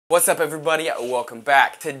What's up everybody? Welcome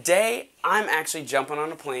back. Today I'm actually jumping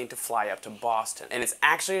on a plane to fly up to Boston, and it's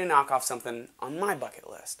actually to knock off something on my bucket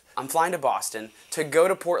list. I'm flying to Boston, to go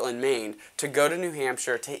to Portland, Maine, to go to New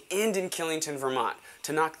Hampshire, to end in Killington, Vermont,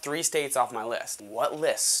 to knock 3 states off my list. What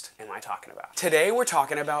list am I talking about? Today we're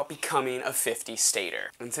talking about becoming a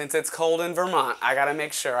 50-stater. And since it's cold in Vermont, I gotta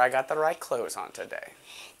make sure I got the right clothes on today.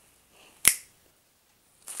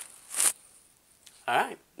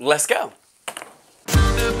 Alright, let's go.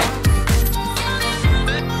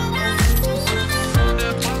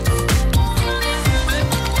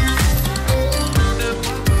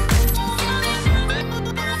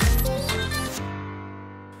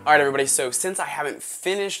 Alright everybody, so since I haven't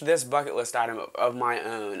finished this bucket list item of my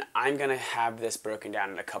own, I'm going to have this broken down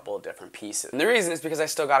in a couple of different pieces. And the reason is because I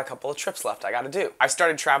still got a couple of trips left I got to do. I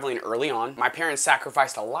started traveling early on. My parents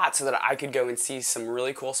sacrificed a lot so that I could go and see some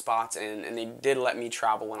really cool spots, and they did let me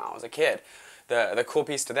travel when I was a kid. The cool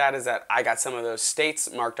piece to that is that I got some of those states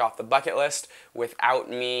marked off the bucket list without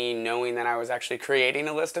me knowing that I was actually creating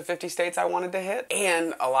a list of 50 states I wanted to hit.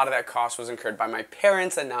 And a lot of that cost was incurred by my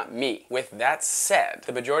parents and not me. With that said,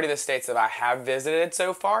 the majority of the states that I have visited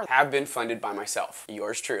so far have been funded by myself.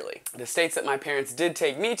 Yours truly. The states that my parents did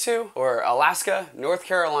take me to were Alaska, North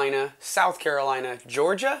Carolina, South Carolina,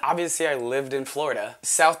 Georgia. Obviously I lived in Florida,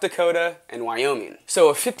 South Dakota, and Wyoming. So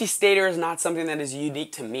a 50-stater is not something that is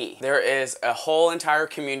unique to me. There is a whole entire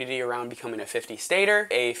community around becoming a 50-stater.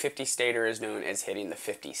 A 50-stater is known as hitting the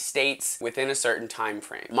 50 states within a certain time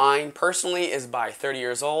frame. Mine personally is by 30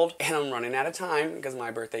 years old, and I'm running out of time because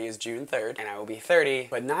my birthday is June 3rd and I will be 30.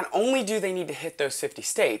 But not only do they need to hit those 50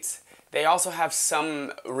 states, they also have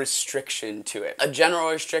some restriction to it. A general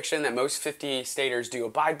restriction that most 50-staters do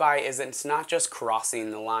abide by is that it's not just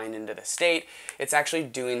crossing the line into the state, it's actually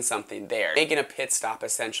doing something there. Making a pit stop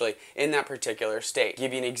essentially in that particular state.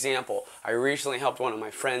 Give you an example. I recently helped one of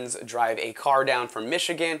my friends drive a car down from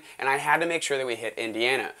Michigan, and I had to make sure that we hit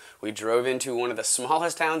Indiana. We drove into one of the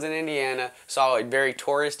smallest towns in Indiana, saw a very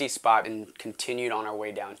touristy spot, and continued on our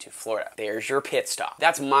way down to Florida. There's your pit stop.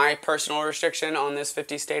 That's my personal restriction on this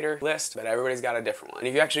 50-stater list. But everybody's got a different one. And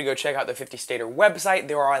if you actually go check out the 50-stater website,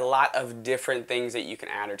 there are a lot of different things that you can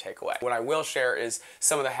add or take away. What I will share is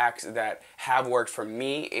some of the hacks that have worked for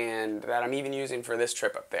me and that I'm even using for this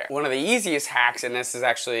trip up there. One of the easiest hacks, and this is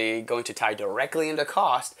actually going to tie directly into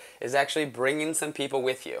cost, is actually bringing some people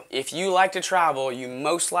with you. If you like to travel, you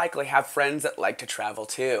most likely have friends that like to travel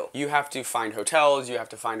too. You have to find hotels, you have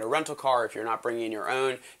to find a rental car if you're not bringing your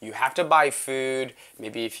own, you have to buy food,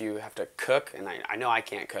 maybe if you have to cook, and I know I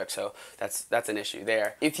can't cook, so that's an issue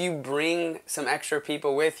there. If you bring some extra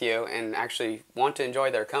people with you and actually want to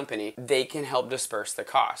enjoy their company, they can help disperse the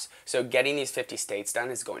cost. So getting these 50 states done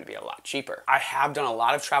is going to be a lot cheaper. I have done a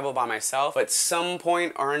lot of travel by myself, but some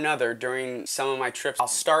point or another during some of my trips, I'll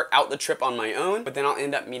start out the trip on my own, but then I'll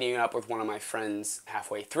end up meeting up with one of my friends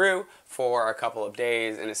halfway through for a couple of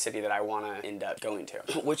days in a city that I want to end up going to.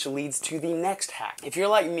 Which leads to the next hack. If you're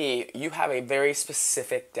like me, you have a very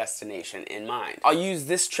specific destination in mind. I'll use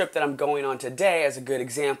this trip that I'm going on today as a good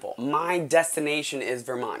example. My destination is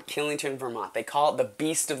Vermont, Killington, Vermont. They call it the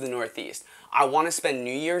Beast of the Northeast. I want to spend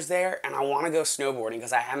New Year's there, and I want to go snowboarding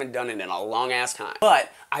because I haven't done it in a long ass time.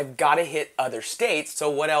 But I've got to hit other states, so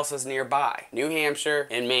what else is nearby? New Hampshire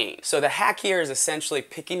and Maine. So the hack here is essentially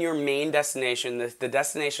picking your main destination, the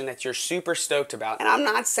destination that you're super stoked about. And I'm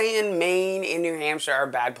not saying Maine and New Hampshire are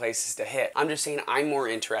bad places to hit. I'm just saying I'm more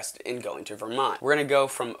interested in going to Vermont. We're going to go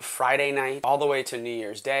from Friday night all the way to New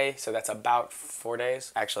Year's Day, so that's about 4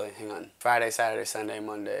 days. Actually, hang on. Friday, Saturday, Sunday,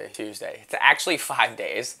 Monday, Tuesday. It's actually 5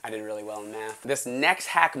 days. I did really well in math. This next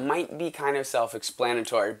hack might be kind of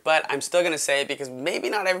self-explanatory, but I'm still gonna say it because maybe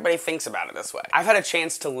not everybody thinks about it this way. I've had a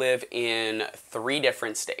chance to live in 3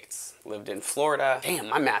 different states. Lived in Florida. Damn,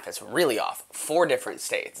 my math is really off. 4 different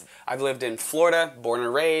states. I've lived in Florida, born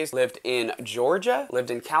and raised, lived in Georgia, lived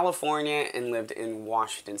in California, and lived in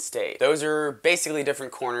Washington State. Those are basically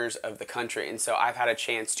different corners of the country, and so I've had a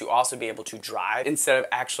chance to also be able to drive instead of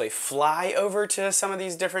actually fly over to some of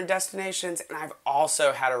these different destinations, and I've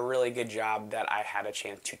also had a really good job that I had a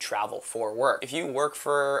chance to travel for work. If you work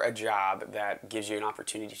for a job that gives you an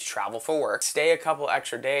opportunity to travel for work, stay a couple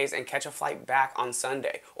extra days and catch a flight back on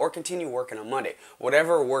Sunday, or continue working on Monday,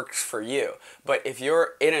 whatever works for you. But if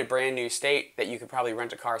you're in a brand new state that you could probably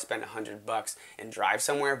rent a car, spend $100 and drive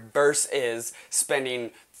somewhere versus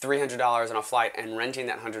spending $300 on a flight and renting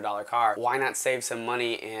that $100 car, why not save some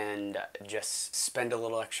money and just spend a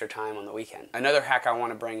little extra time on the weekend? Another hack I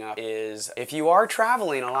want to bring up is if you are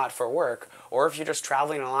traveling a lot for work, or if you're just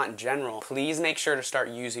traveling a lot in general, please make sure to start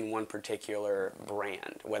using one particular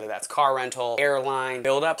brand, whether that's car rental, airline.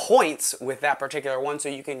 Build up points with that particular one so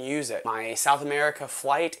you can use it. My South America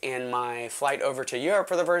flight and my flight over to Europe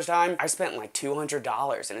for the first time, I spent like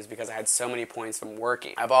 $200, and it's because I had so many points from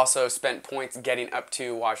working. I've also spent points getting up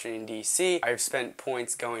to Washington, D.C. I've spent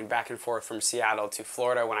points going back and forth from Seattle to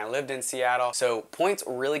Florida when I lived in Seattle. So points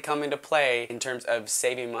really come into play in terms of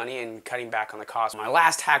saving money and cutting back on the cost. My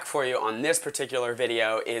last hack for you on this particular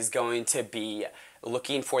video is going to be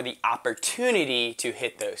looking for the opportunity to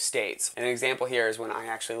hit those states. An example here is when I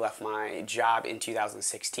actually left my job in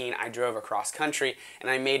 2016, I drove across country and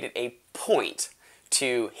I made it a point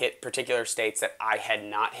to hit particular states that I had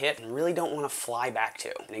not hit and really don't want to fly back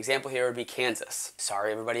to. An example here would be Kansas.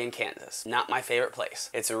 Sorry everybody in Kansas, not my favorite place.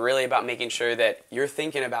 It's really about making sure that you're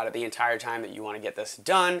thinking about it the entire time that you want to get this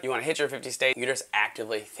done. You want to hit your 50 states, you're just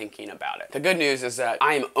actively thinking about it. The good news is that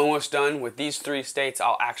I am almost done with these 3 states.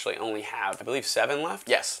 I'll actually only have, I believe, 7 left.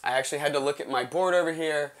 Yes, I actually had to look at my board over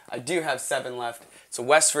here. I do have 7 left. So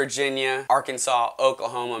West Virginia, Arkansas,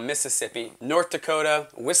 Oklahoma, Mississippi, North Dakota,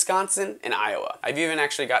 Wisconsin, and Iowa. I've even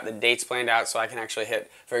actually got the dates planned out so I can actually hit,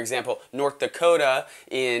 for example, North Dakota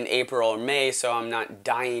in April or May, so I'm not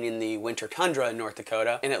dying in the winter tundra in North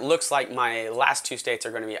Dakota. And it looks like my last 2 states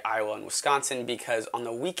are going to be Iowa and Wisconsin because on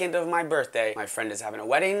the weekend of my birthday, my friend is having a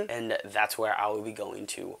wedding, and that's where I will be going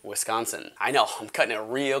to Wisconsin. I know, I'm cutting it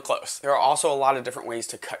real close. There are also a lot of different ways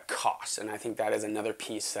to cut costs, and I think that is another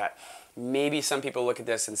piece that maybe some people look at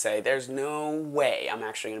this and say, there's no way I'm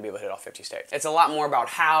actually going to be able to hit all 50 states. It's a lot more about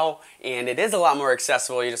how, and it is a lot more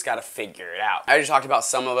accessible. You just got to figure it out. I already talked about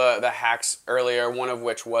some of the hacks earlier, one of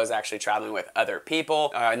which was actually traveling with other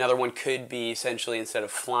people. Another one could be essentially instead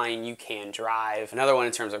of flying, you can drive. Another one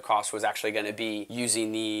in terms of cost was actually going to be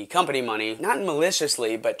using the company money, not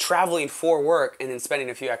maliciously, but traveling for work and then spending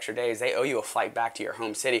a few extra days. They owe you a flight back to your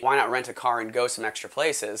home city. Why not rent a car and go some extra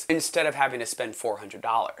places instead of having to spend $400?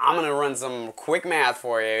 I'm going to run some quick math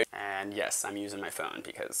for you. And yes, I'm using my phone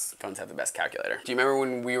because phones have the best calculator. Do you remember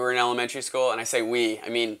when we were in elementary school? And I say we, I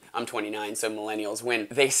mean, I'm 29, so millennials, when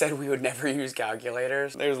they said we would never use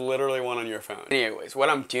calculators, there's literally one on your phone. Anyways, what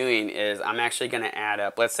I'm doing is I'm actually gonna add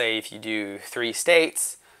up, let's say if you do 3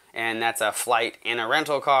 states, and that's a flight and a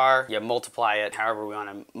rental car. You multiply it however we want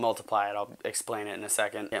to multiply it. I'll explain it in a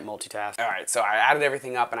second. Can't multitask. All right, so I added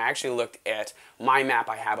everything up and I actually looked at my map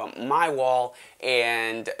I have on my wall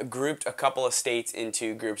and grouped a couple of states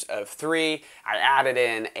into groups of 3. I added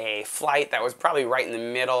in a flight that was probably right in the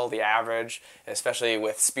middle, the average, especially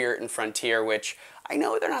with Spirit and Frontier, which I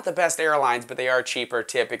know they're not the best airlines, but they are cheaper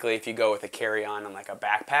typically if you go with a carry-on and like a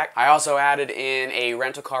backpack. I also added in a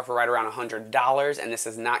rental car for right around $100, and this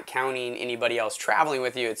is not counting anybody else traveling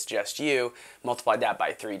with you, it's just you. Multiplied that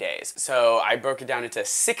by 3 days. So I broke it down into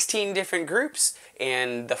 16 different groups,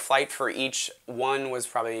 and the flight for each one was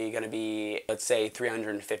probably gonna be, let's say,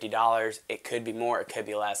 $350. It could be more, it could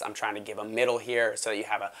be less. I'm trying to give a middle here so that you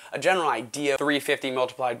have a general idea. 350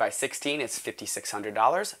 multiplied by 16 is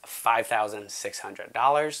 $5,600, $5,600.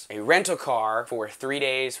 A rental car for 3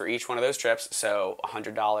 days for each one of those trips, so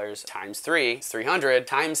 $100 times 3 is $300,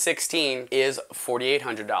 times 16 is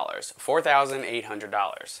 $4,800,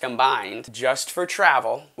 $4,800. Combined, just for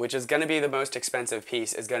travel, which is gonna be the most expensive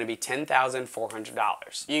piece, is gonna be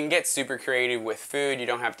 $10,400. You can get super creative with food. You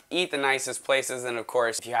don't have to eat the nicest places, and of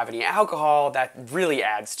course, if you have any alcohol, that really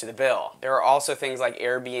adds to the bill. There are also things like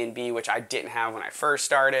Airbnb, which I didn't have when I first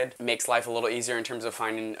started. It makes life a little easier in terms of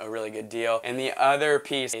finding a really good deal. And the other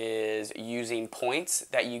piece is using points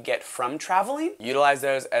that you get from traveling. Utilize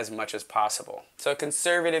those as much as possible. So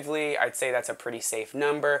conservatively, I'd say that's a pretty safe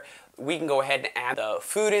number. We can go ahead and add the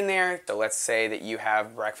food in there. So let's say that you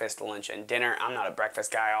have breakfast, lunch, and dinner. I'm not a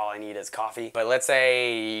breakfast guy, all I need is coffee. But let's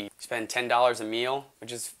say you spend $10 a meal,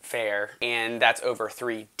 which is fair, and that's over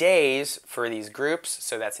 3 days for these groups,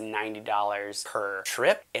 so that's $90 per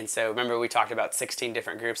trip. And so remember we talked about 16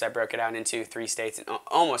 different groups. I broke it out into 3 states in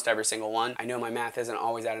almost every single one. I know my math isn't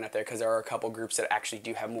always adding up there because there are a couple groups that actually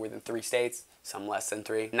do have more than 3 states, some less than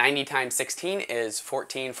 3. 90 times 16 is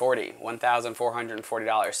 $1,440,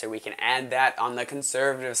 $1,440. So we can add that on the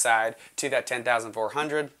conservative side to that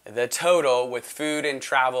 $10,400. The total with food and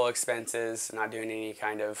travel expenses, not doing any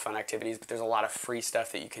kind of fun activities, but there's a lot of free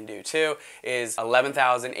stuff that you can do too, is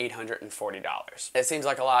 $11,840. It seems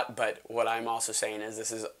like a lot, but what I'm also saying is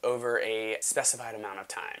this is over a specified amount of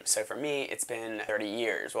time. So for me, it's been 30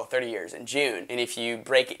 years, well, 30 years in June. And if you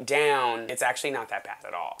break it down, it's actually not that bad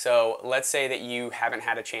at all. So let's say that you haven't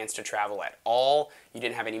had a chance to travel at all, you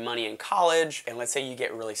didn't have any money in college, and let's say you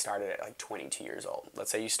get really started at like 22 years old. Let's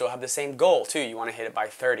say you still have the same goal too, you want to hit it by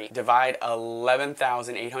 30. Divide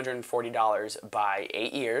 $11,840 by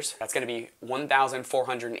 8 years. That's going to be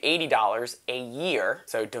 $1,480 a year.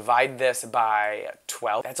 So divide this by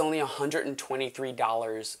 12. That's only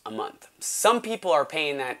 $123 a month. Some people are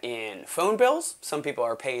paying that in phone bills. Some people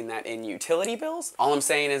are paying that in utility bills. All I'm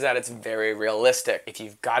saying is that it's very realistic. If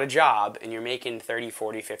you've got a job and you're making 30,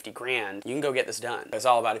 40, 50 grand, you can go get this done. It's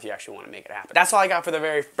all about if you actually want to make it happen. That's all I got for the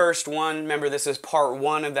very first one. Remember, this is part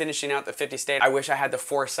one of finishing out the 50 states. I wish I had the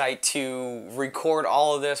foresight to record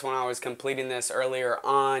all of this when I was completing this earlier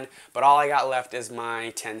on, but all I got left is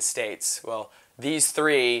my 10 states. Well, these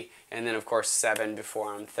 3, and then of course 7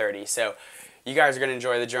 before I'm 30. So you guys are going to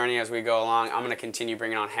enjoy the journey as we go along. I'm going to continue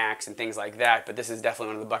bringing on hacks and things like that, but this is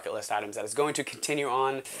definitely one of the bucket list items that is going to continue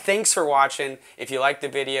on. Thanks for watching. If you liked the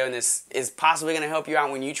video and this is possibly going to help you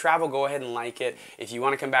out when you travel, go ahead and like it. If you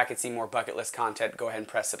want to come back and see more bucket list content, go ahead and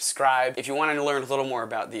press subscribe. If you want to learn a little more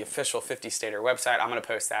about the official 50-stater website, I'm going to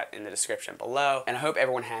post that in the description below. And I hope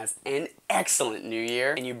everyone has an excellent new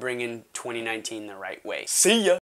year and you bring in 2019 the right way. See ya!